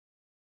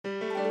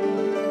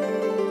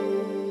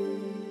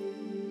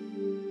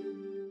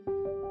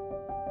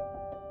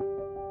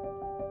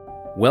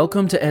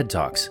Welcome to Ed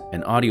Talks,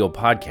 an audio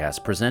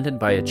podcast presented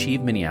by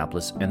Achieve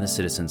Minneapolis and the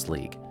Citizens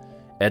League.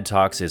 Ed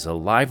Talks is a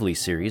lively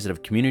series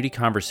of community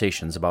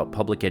conversations about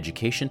public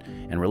education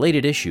and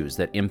related issues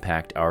that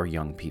impact our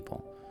young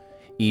people.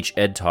 Each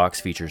Ed Talks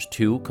features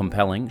two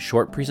compelling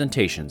short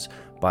presentations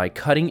by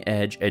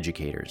cutting-edge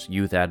educators,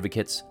 youth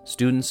advocates,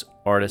 students,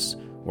 artists,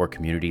 or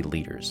community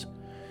leaders.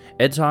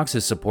 Ed Talks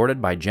is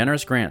supported by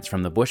generous grants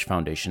from the Bush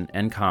Foundation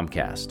and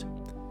Comcast.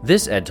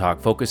 This Ed Talk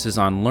focuses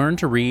on Learn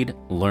to Read,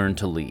 Learn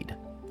to Lead.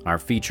 Our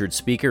featured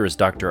speaker is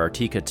Dr.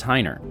 Artika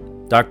Tyner.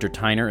 Dr.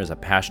 Tyner is a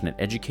passionate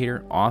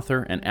educator,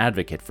 author, and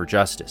advocate for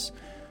justice.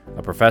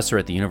 A professor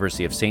at the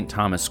University of St.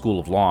 Thomas School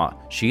of Law,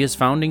 she is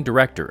founding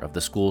director of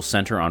the school's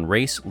Center on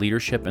Race,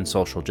 Leadership, and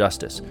Social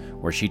Justice,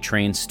 where she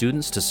trains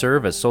students to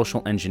serve as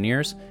social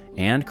engineers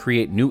and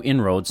create new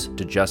inroads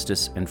to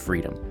justice and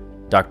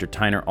freedom. Dr.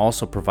 Tyner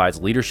also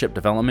provides leadership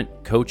development,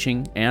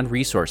 coaching, and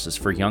resources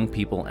for young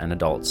people and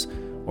adults,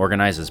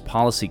 organizes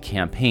policy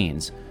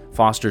campaigns,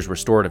 fosters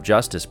restorative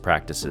justice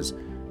practices,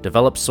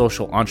 develops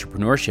social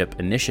entrepreneurship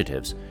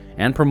initiatives,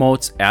 and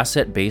promotes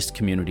asset-based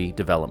community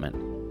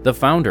development. The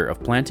founder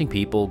of Planting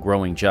People,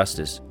 Growing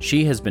Justice,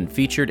 she has been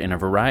featured in a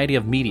variety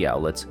of media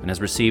outlets and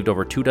has received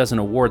over 24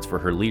 awards for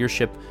her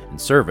leadership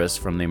and service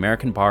from the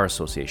American Bar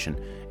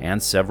Association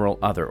and several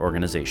other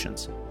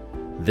organizations.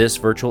 This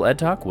virtual Ed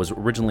Talk was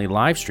originally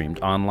live-streamed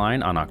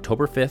online on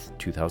October 5th,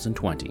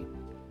 2020.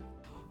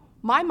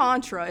 My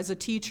mantra as a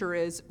teacher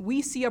is,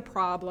 we see a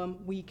problem,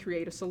 we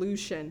create a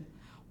solution.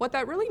 What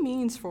that really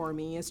means for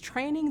me is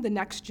training the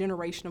next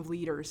generation of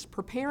leaders,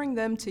 preparing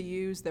them to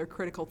use their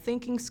critical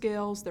thinking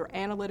skills, their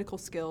analytical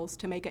skills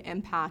to make an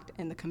impact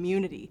in the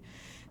community.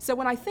 So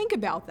when I think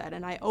about that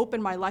and I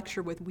open my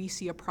lecture with, we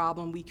see a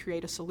problem, we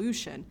create a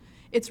solution,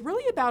 it's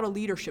really about a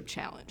leadership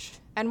challenge.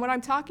 And when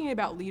I'm talking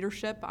about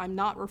leadership, I'm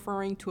not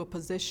referring to a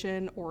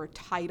position or a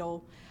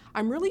title.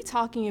 I'm really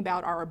talking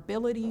about our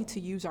ability to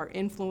use our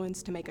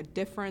influence to make a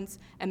difference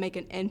and make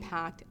an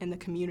impact in the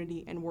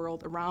community and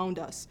world around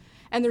us.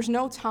 And there's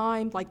no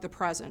time like the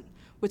present,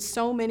 with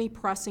so many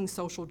pressing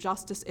social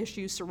justice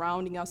issues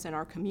surrounding us in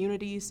our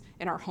communities,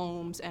 in our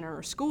homes, and in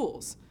our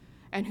schools.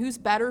 And who's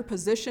better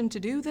positioned to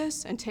do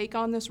this and take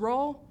on this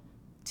role?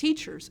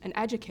 Teachers and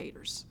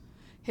educators.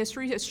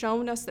 History has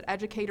shown us that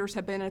educators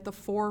have been at the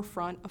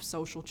forefront of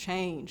social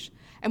change.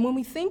 And when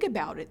we think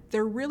about it,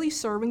 they're really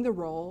serving the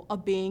role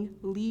of being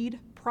lead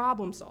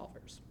problem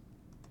solvers.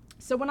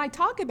 So when I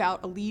talk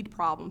about a lead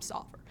problem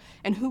solver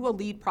and who a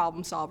lead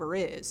problem solver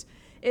is,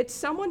 it's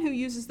someone who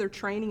uses their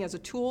training as a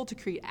tool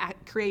to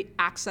create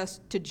access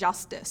to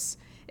justice.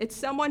 It's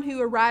someone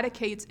who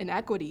eradicates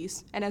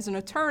inequities, and as an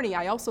attorney,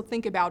 I also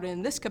think about it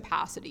in this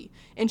capacity,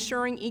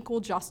 ensuring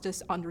equal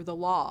justice under the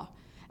law.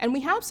 And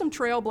we have some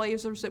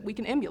trailblazers that we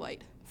can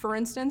emulate. For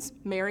instance,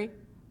 Mary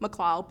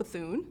McLeod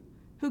Bethune,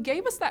 who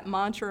gave us that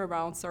mantra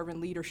around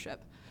servant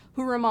leadership,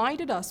 who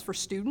reminded us for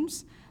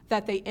students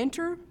that they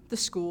enter the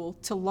school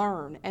to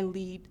learn and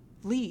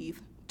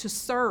leave to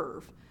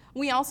serve.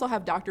 We also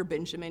have Dr.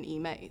 Benjamin E.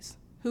 Mays,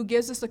 who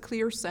gives us a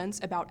clear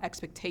sense about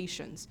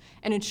expectations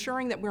and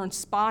ensuring that we're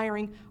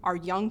inspiring our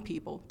young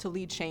people to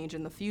lead change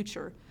in the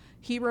future.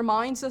 He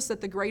reminds us that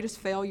the greatest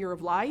failure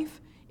of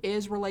life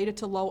is related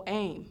to low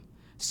aim.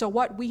 So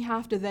what we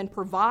have to then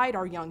provide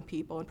our young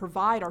people and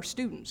provide our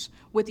students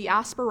with the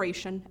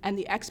aspiration and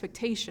the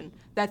expectation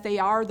that they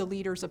are the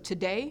leaders of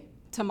today,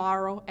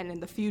 tomorrow, and in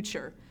the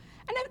future.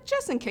 And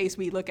just in case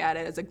we look at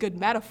it as a good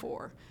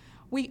metaphor,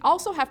 we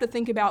also have to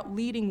think about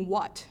leading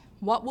what?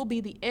 What will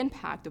be the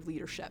impact of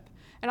leadership?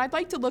 And I'd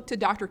like to look to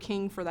Dr.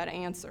 King for that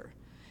answer.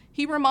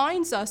 He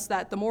reminds us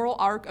that the moral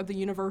arc of the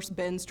universe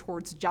bends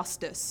towards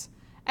justice.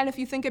 And if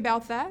you think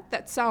about that,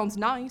 that sounds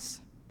nice.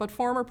 But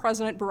former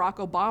President Barack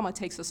Obama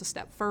takes us a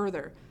step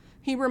further.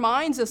 He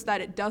reminds us that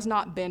it does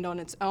not bend on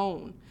its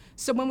own.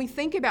 So when we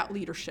think about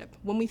leadership,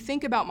 when we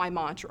think about my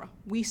mantra,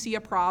 we see a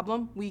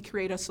problem, we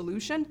create a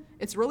solution,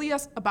 it's really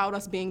about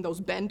us being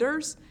those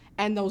benders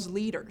and those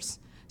leaders.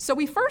 So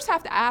we first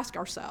have to ask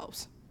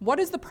ourselves, what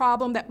is the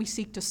problem that we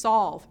seek to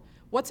solve?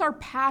 What's our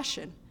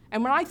passion?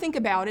 And when I think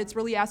about it, it's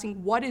really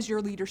asking, what is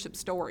your leadership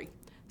story?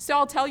 So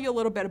I'll tell you a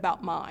little bit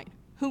about mine.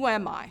 Who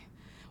am I?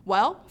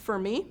 Well, for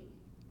me,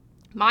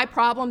 my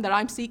problem that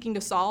I'm seeking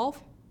to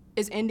solve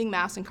is ending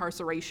mass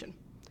incarceration.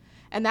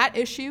 And that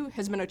issue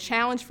has been a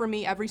challenge for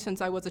me ever since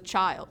I was a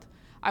child.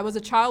 I was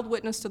a child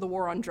witness to the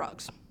war on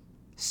drugs.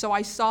 So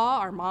I saw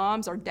our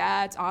moms, our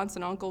dads, aunts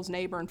and uncles,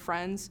 neighbors and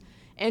friends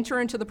enter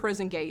into the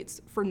prison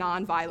gates for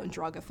nonviolent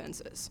drug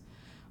offenses.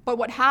 But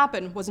what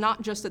happened was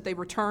not just that they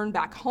returned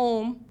back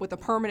home with a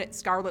permanent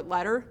scarlet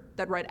letter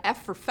that read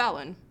F for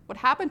felon. What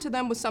happened to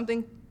them was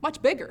something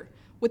much bigger,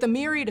 with a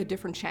myriad of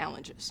different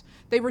challenges.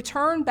 They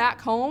returned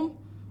back home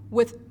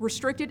with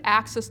restricted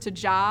access to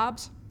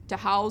jobs, to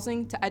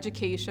housing, to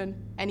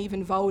education, and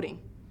even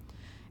voting.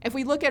 If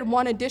we look at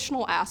one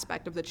additional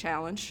aspect of the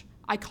challenge,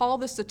 I call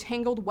this the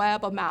tangled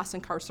web of mass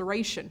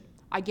incarceration.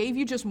 I gave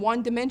you just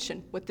one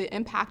dimension with the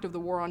impact of the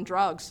war on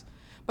drugs.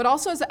 But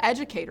also as an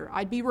educator,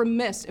 I'd be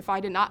remiss if I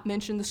did not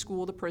mention the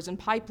school-to-prison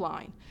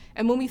pipeline.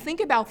 And when we think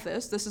about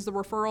this is the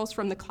referrals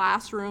from the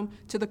classroom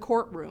to the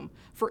courtroom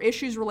for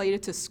issues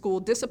related to school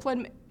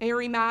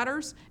disciplinary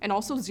matters and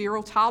also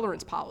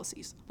zero-tolerance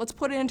policies. Let's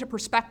put it into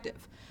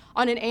perspective.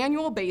 On an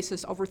annual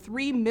basis, over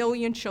 3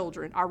 million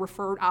children are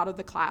referred out of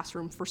the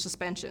classroom for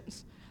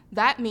suspensions.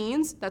 That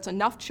means that's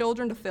enough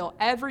children to fill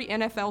every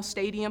NFL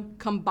stadium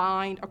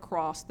combined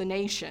across the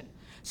nation.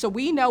 So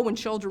we know when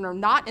children are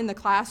not in the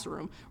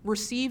classroom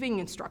receiving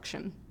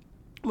instruction,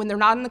 when they're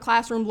not in the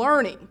classroom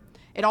learning,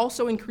 it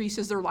also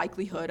increases their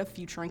likelihood of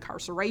future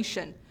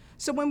incarceration.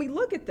 So when we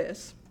look at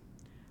this,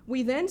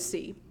 we then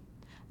see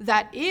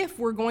that if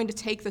we're going to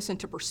take this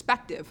into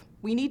perspective,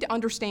 we need to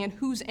understand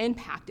who's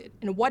impacted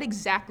and what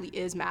exactly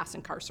is mass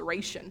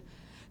incarceration.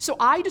 So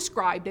I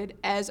described it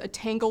as a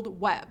tangled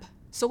web.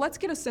 So let's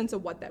get a sense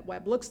of what that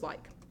web looks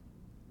like.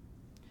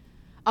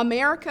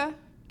 America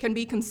can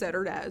be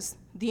considered as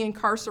the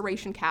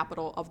incarceration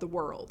capital of the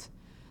world.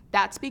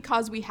 That's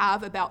because we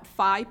have about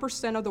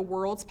 5% of the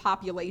world's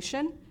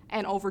population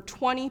and over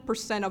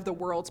 20% of the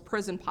world's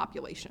prison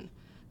population.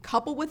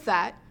 Coupled with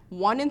that,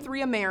 1 in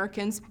 3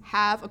 Americans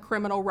have a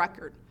criminal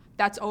record.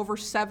 That's over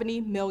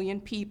 70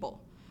 million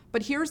people.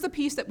 But here's the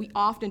piece that we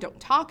often don't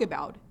talk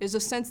about, is a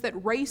sense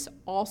that race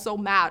also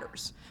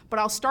matters. But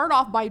I'll start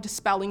off by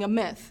dispelling a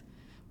myth.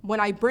 When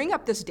I bring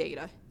up this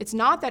data, it's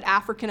not that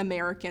African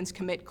Americans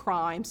commit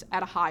crimes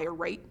at a higher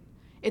rate.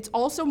 It's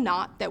also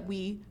not that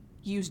we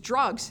use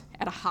drugs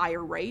at a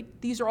higher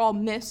rate. These are all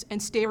myths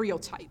and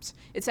stereotypes.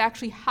 It's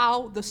actually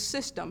how the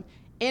system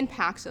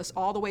impacts us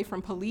all the way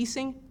from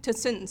policing to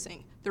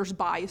sentencing. There's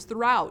bias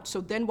throughout. So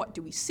then what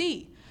do we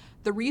see?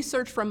 The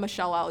research from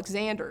Michelle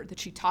Alexander that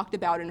she talked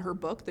about in her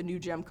book, The New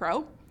Jim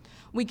Crow,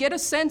 we get a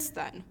sense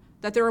then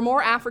that there are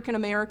more African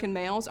American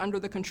males under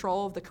the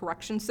control of the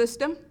correction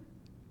system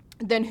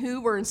than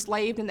who were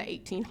enslaved in the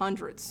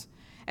 1800s.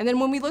 And then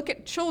when we look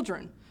at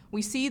children,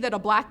 we see that a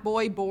black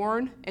boy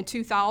born in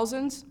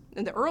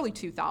the early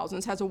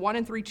 2000s, has a 1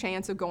 in 3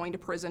 chance of going to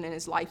prison in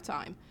his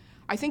lifetime.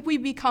 I think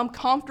we've become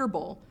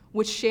comfortable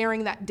with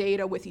sharing that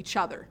data with each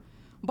other.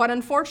 But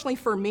unfortunately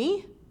for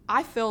me,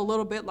 I feel a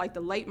little bit like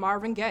the late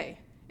Marvin Gaye.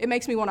 It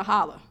makes me want to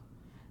holler.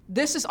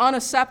 This is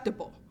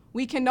unacceptable.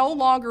 We can no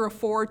longer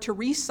afford to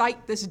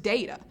recite this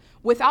data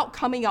without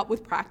coming up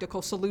with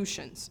practical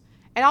solutions.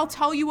 And I'll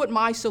tell you what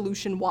my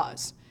solution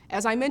was.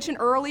 As I mentioned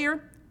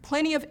earlier,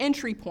 plenty of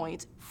entry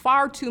points,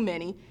 far too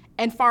many,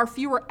 and far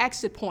fewer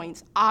exit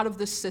points out of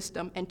this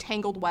system and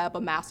tangled web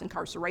of mass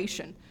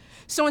incarceration.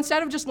 So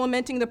instead of just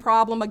lamenting the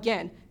problem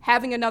again,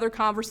 having another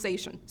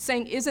conversation,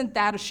 saying, isn't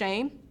that a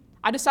shame?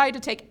 I decided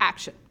to take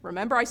action.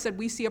 Remember I said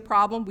we see a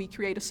problem, we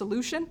create a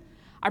solution?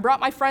 I brought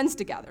my friends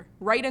together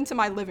right into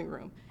my living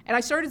room, and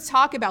I started to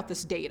talk about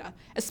this data,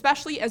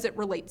 especially as it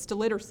relates to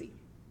literacy.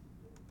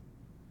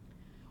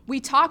 We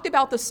talked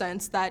about the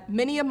sense that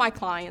many of my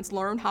clients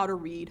learned how to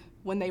read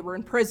when they were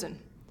in prison.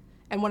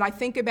 And when I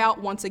think about,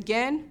 once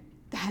again,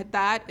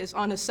 that is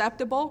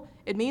unacceptable,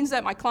 it means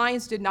that my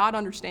clients did not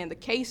understand the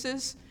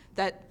cases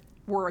that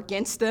were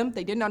against them.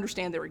 They didn't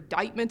understand their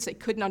indictments. They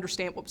couldn't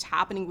understand what was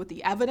happening with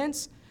the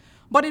evidence.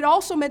 But it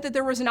also meant that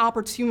there was an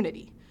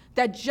opportunity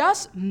that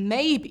just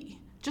maybe,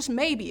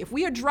 if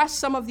we address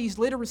some of these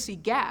literacy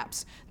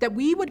gaps, that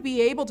we would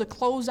be able to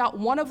close out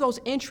one of those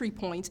entry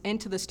points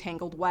into this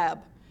tangled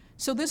web.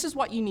 So this is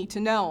what you need to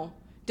know.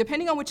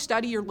 Depending on which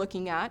study you're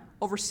looking at,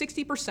 over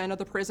 60% of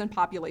the prison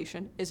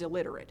population is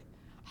illiterate.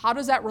 How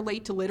does that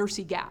relate to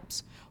literacy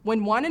gaps?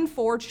 When 1 in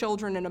 4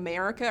 children in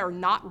America are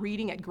not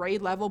reading at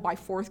grade level by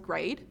 4th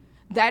grade,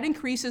 that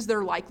increases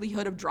their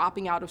likelihood of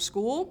dropping out of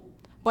school,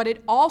 but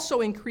it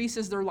also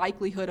increases their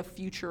likelihood of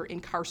future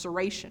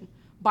incarceration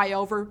by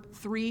over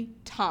 3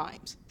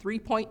 times,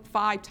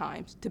 3.5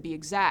 times to be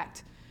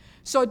exact.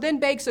 So it then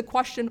begs the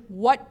question,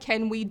 what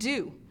can we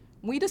do?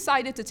 We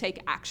decided to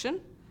take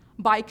action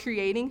by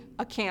creating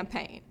a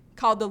campaign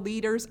called the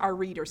Leaders Are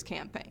Readers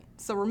campaign.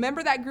 So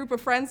remember that group of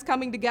friends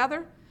coming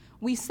together?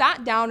 We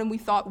sat down and we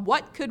thought,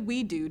 what could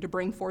we do to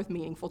bring forth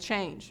meaningful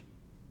change?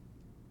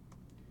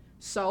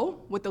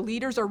 So with the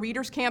Leaders Are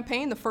Readers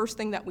campaign, the first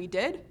thing that we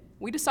did,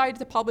 we decided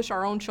to publish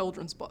our own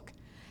children's book.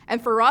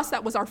 And for us,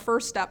 that was our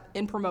first step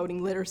in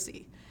promoting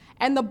literacy.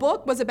 And the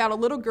book was about a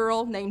little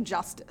girl named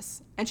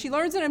Justice. And she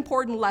learns an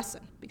important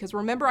lesson, because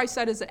remember I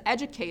said as an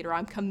educator,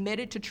 I'm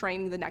committed to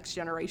training the next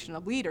generation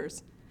of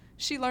leaders.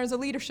 She learns a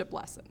leadership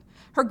lesson.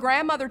 Her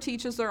grandmother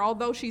teaches her,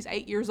 although she's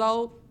 8 years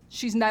old,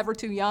 she's never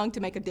too young to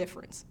make a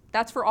difference.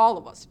 That's for all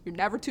of us. You're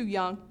never too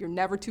young, you're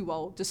never too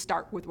old, just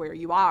start with where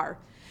you are.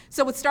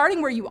 So with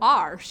starting where you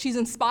are, she's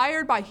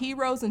inspired by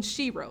heroes and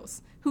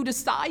sheroes who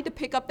decide to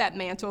pick up that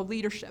mantle of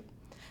leadership.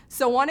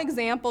 So one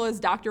example is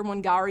Dr.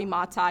 Wangari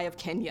Maathai of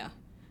Kenya.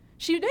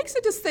 She makes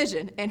a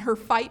decision in her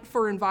fight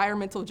for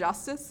environmental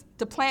justice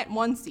to plant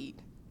one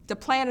seed, to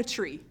plant a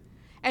tree.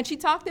 And she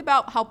talked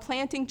about how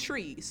planting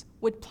trees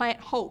would plant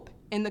hope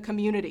in the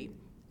community.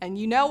 And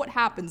you know what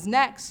happens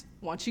next.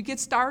 Once you get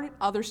started,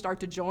 others start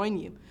to join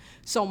you.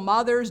 So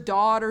mothers,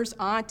 daughters,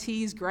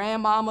 aunties,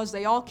 grandmamas,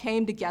 they all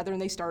came together and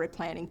they started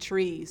planting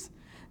trees.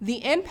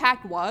 The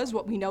impact was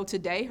what we know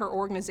today. Her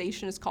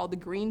organization is called the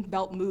Green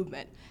Belt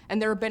Movement,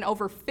 and there have been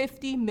over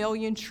 50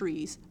 million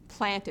trees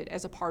planted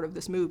as a part of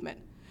this movement.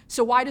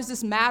 So why does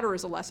this matter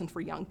as a lesson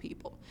for young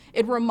people?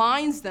 It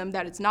reminds them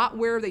that it's not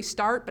where they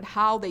start, but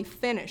how they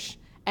finish.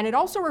 And it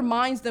also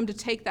reminds them to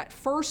take that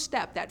first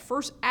step, that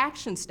first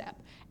action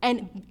step,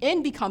 and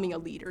in becoming a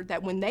leader,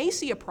 that when they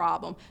see a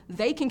problem,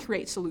 they can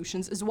create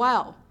solutions as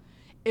well.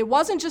 It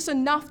wasn't just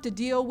enough to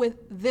deal with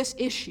this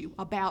issue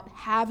about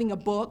having a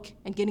book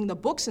and getting the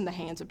books in the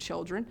hands of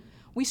children.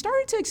 We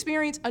started to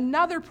experience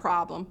another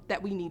problem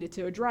that we needed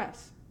to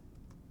address.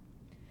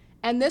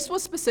 And this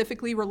was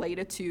specifically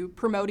related to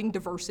promoting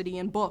diversity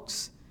in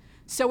books.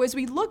 So as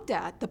we looked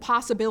at the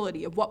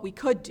possibility of what we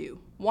could do,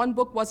 one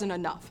book wasn't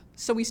enough.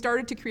 So we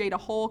started to create a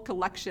whole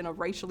collection of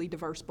racially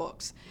diverse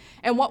books.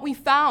 And what we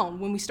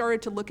found when we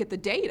started to look at the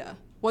data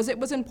was it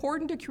was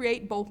important to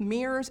create both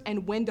mirrors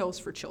and windows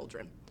for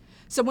children.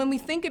 So when we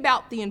think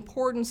about the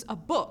importance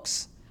of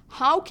books,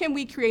 how can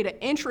we create an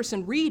interest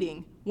in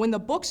reading when the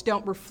books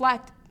don't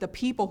reflect the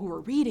people who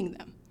are reading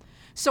them?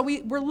 So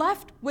we're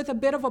left with a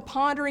bit of a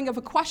pondering of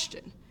a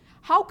question.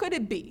 How could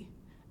it be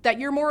that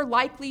you're more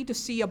likely to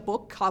see a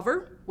book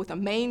cover with a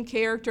main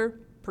character,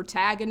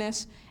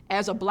 protagonist,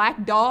 as a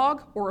black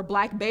dog or a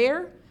black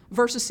bear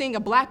versus seeing a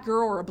black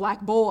girl or a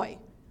black boy?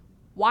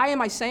 Why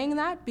am I saying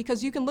that?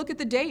 Because you can look at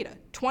the data.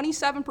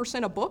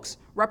 27% of books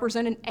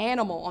represent an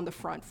animal on the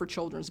front for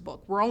children's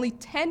book, where only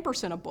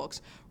 10% of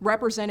books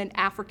represent an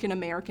African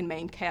American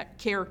main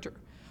character.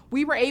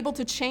 We were able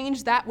to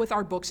change that with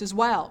our books as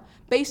well,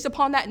 based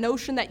upon that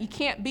notion that you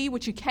can't be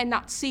what you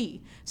cannot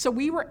see. So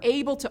we were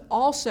able to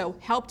also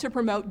help to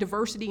promote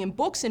diversity in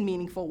books in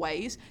meaningful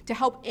ways to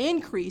help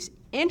increase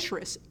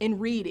interest in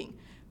reading.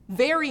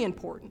 Very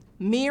important.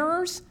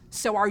 Mirrors,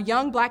 so our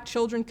young black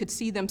children could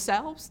see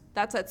themselves.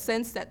 That's that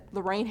sense that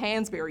Lorraine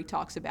Hansberry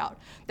talks about,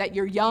 that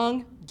you're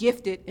young,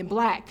 gifted, and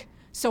black.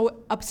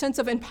 So a sense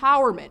of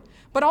empowerment,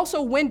 but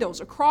also windows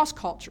across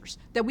cultures,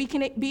 that we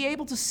can be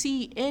able to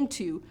see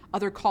into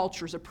other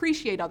cultures,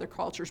 appreciate other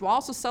cultures, while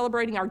also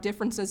celebrating our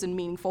differences in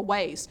meaningful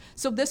ways.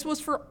 So this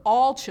was for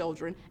all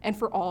children and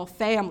for all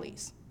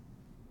families.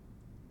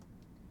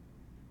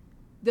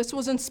 This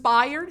was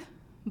inspired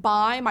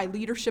by my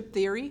leadership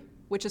theory,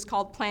 which is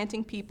called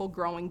Planting People,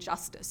 Growing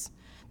Justice.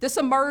 This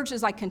emerged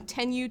as I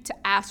continued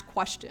to ask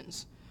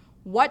questions.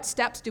 What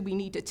steps do we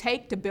need to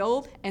take to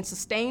build and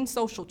sustain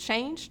social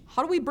change?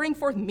 How do we bring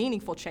forth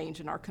meaningful change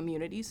in our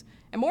communities?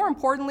 And more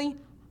importantly,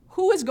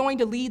 who is going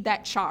to lead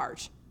that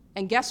charge?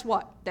 And guess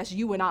what? That's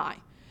you and I.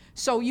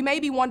 So you may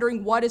be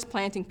wondering, what is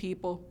Planting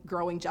People,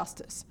 Growing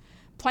Justice?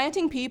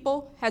 Planting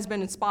People has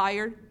been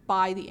inspired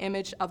by the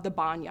image of the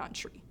banyan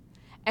tree.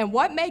 And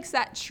what makes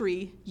that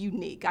tree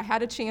unique? I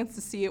had a chance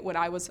to see it when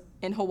I was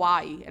in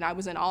Hawaii, and I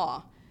was in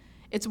awe.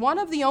 It's one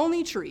of the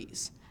only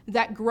trees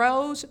that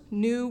grows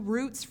new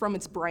roots from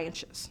its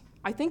branches.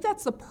 I think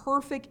that's the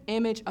perfect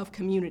image of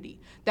community,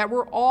 that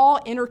we're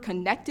all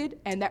interconnected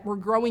and that we're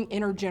growing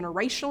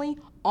intergenerationally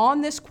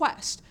on this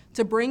quest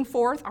to bring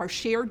forth our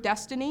shared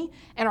destiny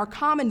and our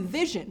common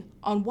vision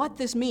on what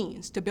this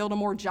means to build a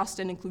more just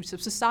and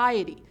inclusive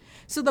society.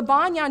 So the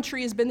banyan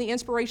tree has been the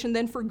inspiration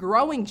then for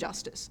growing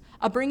justice,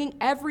 of bringing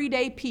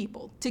everyday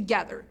people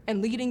together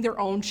and leading their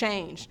own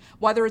change,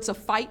 whether it's a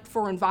fight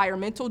for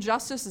environmental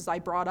justice, as I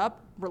brought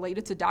up,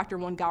 related to Dr.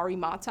 Wangari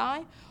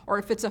Maathai, or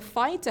if it's a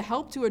fight to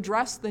help to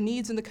address the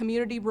needs in the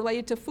community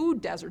related to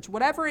food deserts,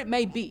 whatever it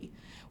may be.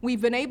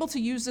 We've been able to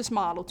use this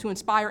model to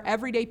inspire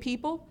everyday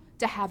people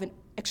to have an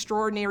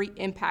extraordinary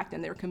impact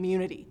in their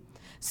community.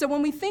 So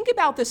when we think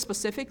about this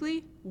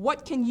specifically,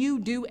 what can you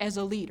do as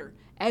a leader?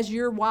 As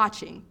you're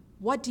watching,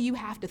 what do you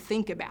have to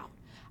think about?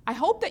 I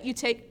hope that you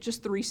take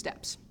just 3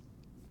 steps.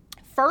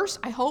 First,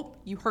 I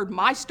hope you heard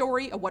my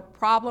story of what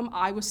problem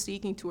I was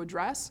seeking to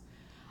address.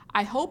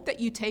 I hope that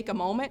you take a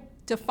moment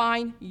to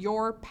find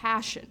your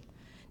passion.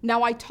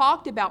 Now, I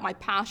talked about my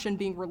passion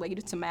being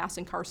related to mass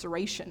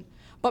incarceration,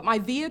 but my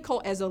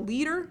vehicle as a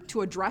leader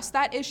to address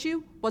that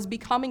issue was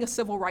becoming a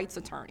civil rights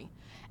attorney.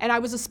 And I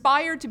was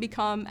inspired to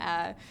become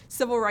a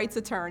civil rights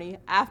attorney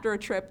after a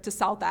trip to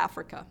South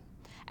Africa.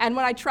 And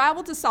when I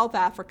traveled to South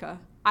Africa,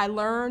 I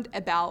learned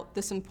about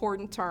this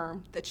important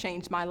term that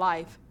changed my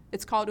life.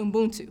 It's called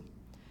Ubuntu.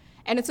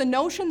 And it's a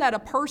notion that a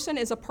person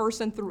is a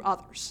person through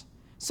others.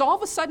 So all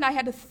of a sudden, I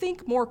had to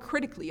think more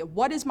critically of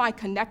what is my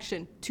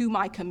connection to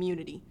my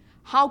community?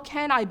 How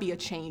can I be a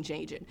change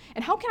agent?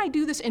 And how can I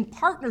do this in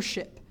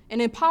partnership, an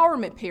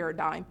empowerment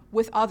paradigm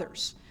with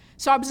others?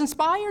 So I was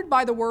inspired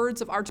by the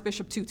words of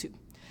Archbishop Tutu.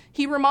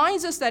 He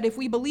reminds us that if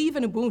we believe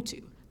in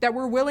Ubuntu, that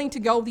we're willing to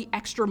go the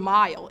extra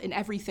mile in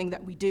everything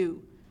that we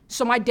do.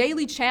 So my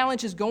daily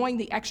challenge is going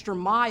the extra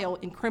mile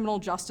in criminal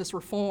justice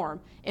reform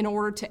in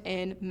order to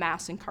end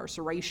mass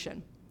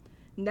incarceration.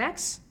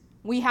 Next,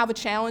 we have a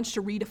challenge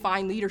to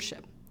redefine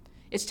leadership.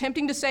 It's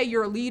tempting to say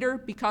you're a leader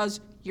because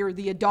you're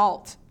the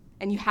adult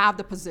and you have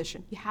the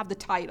position, you have the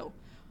title.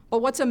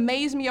 But what's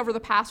amazed me over the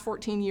past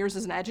 14 years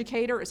as an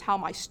educator is how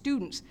my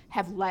students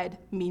have led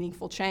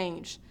meaningful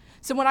change.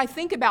 So when I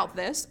think about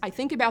this, I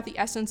think about the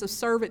essence of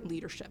servant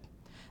leadership,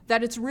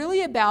 that it's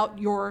really about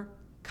your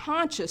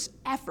conscious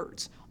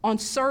efforts on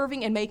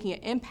serving and making an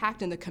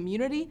impact in the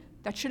community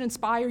that should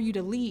inspire you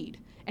to lead.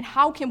 And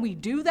how can we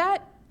do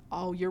that?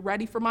 Oh, you're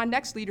ready for my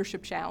next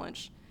leadership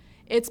challenge.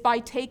 It's by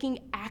taking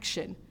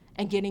action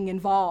and getting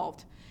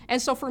involved.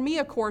 And so for me,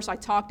 of course, I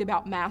talked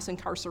about mass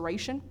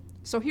incarceration.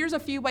 So here's a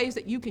few ways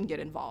that you can get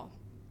involved.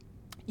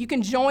 You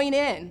can join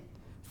in,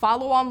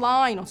 follow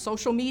online on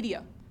social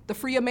media, the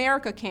Free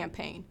America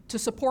campaign to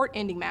support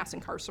ending mass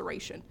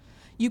incarceration.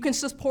 You can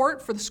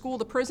support for the school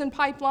to prison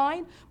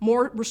pipeline,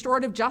 more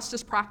restorative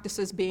justice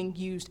practices being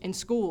used in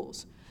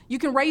schools. You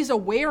can raise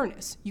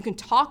awareness. You can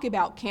talk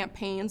about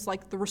campaigns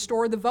like the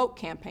Restore the Vote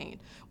campaign,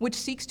 which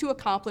seeks to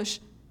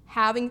accomplish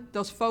having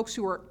those folks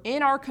who are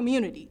in our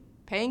community,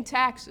 paying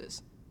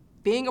taxes,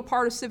 being a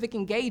part of civic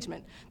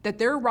engagement, that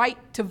their right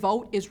to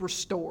vote is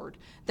restored,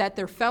 that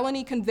their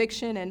felony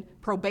conviction and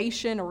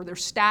probation or their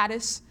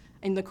status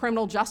in the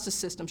criminal justice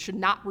system should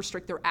not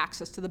restrict their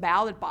access to the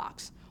ballot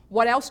box.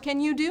 What else can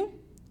you do?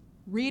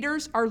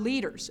 Readers are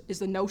leaders is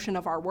the notion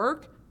of our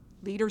work.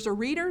 Leaders are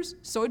readers,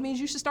 so it means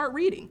you should start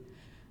reading.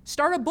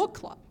 Start a book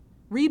club.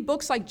 Read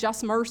books like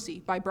Just Mercy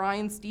by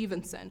Brian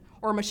Stevenson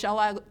or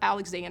Michelle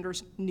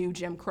Alexander's New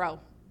Jim Crow.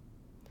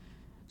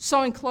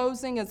 So in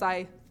closing, as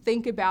I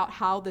think about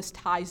how this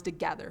ties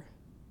together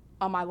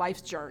on my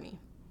life's journey,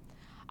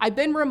 I've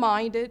been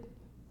reminded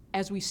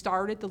as we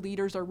started the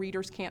Leaders Are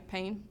Readers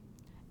campaign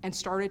and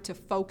started to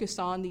focus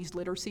on these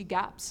literacy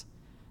gaps,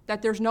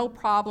 that there's no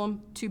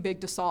problem too big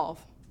to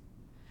solve.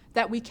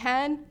 That we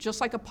can,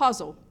 just like a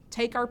puzzle,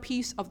 take our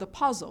piece of the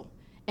puzzle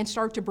and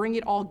start to bring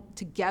it all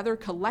together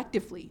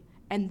collectively,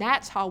 and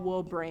that's how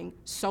we'll bring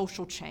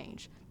social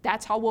change.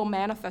 That's how we'll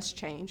manifest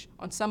change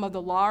on some of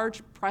the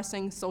large,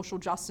 pressing social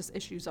justice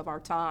issues of our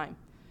time.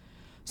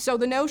 So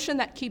the notion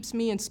that keeps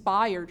me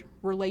inspired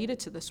related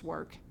to this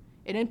work,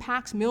 it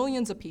impacts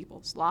millions of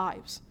people's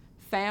lives,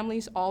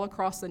 families all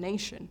across the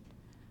nation.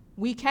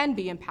 We can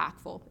be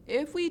impactful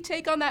if we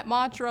take on that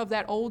mantra of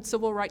that old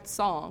civil rights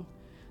song,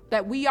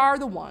 that we are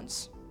the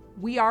ones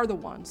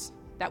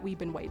that we've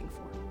been waiting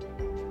for.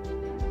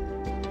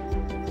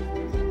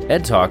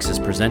 Ed Talks is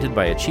presented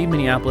by Achieve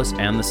Minneapolis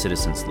and the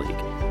Citizens League.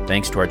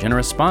 Thanks to our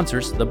generous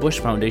sponsors, the Bush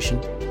Foundation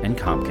and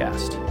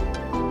Comcast.